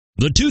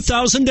The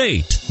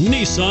 2008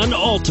 Nissan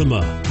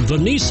Altima. The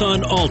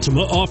Nissan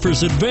Altima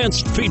offers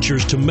advanced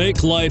features to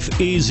make life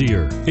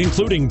easier,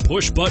 including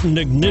push-button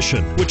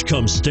ignition, which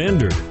comes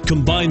standard.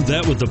 Combine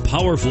that with the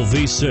powerful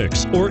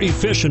V6 or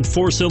efficient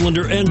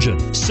 4-cylinder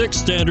engine, 6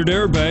 standard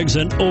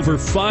airbags, and over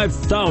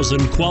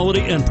 5,000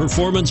 quality and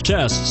performance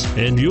tests,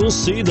 and you'll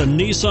see the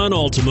Nissan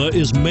Altima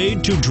is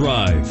made to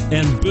drive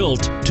and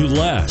built to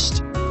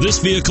last. This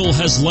vehicle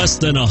has less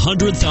than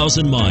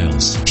 100,000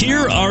 miles.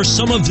 Here are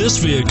some of this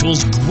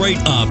vehicle's great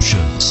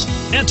options: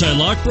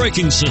 anti-lock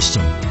braking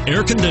system,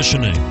 air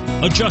conditioning,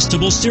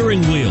 adjustable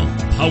steering wheel,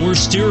 power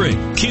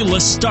steering,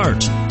 keyless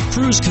start,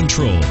 cruise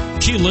control,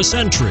 keyless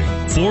entry,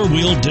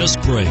 4-wheel disc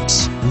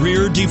brakes,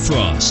 rear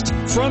defrost,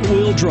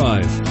 front-wheel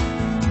drive.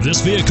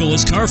 This vehicle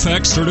is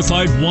Carfax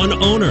certified one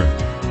owner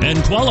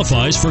and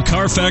qualifies for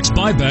Carfax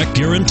buyback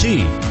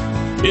guarantee.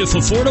 If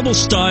affordable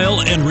style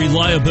and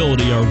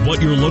reliability are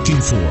what you're looking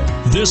for,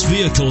 this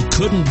vehicle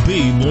couldn't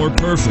be more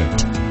perfect.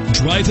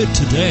 Drive it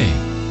today.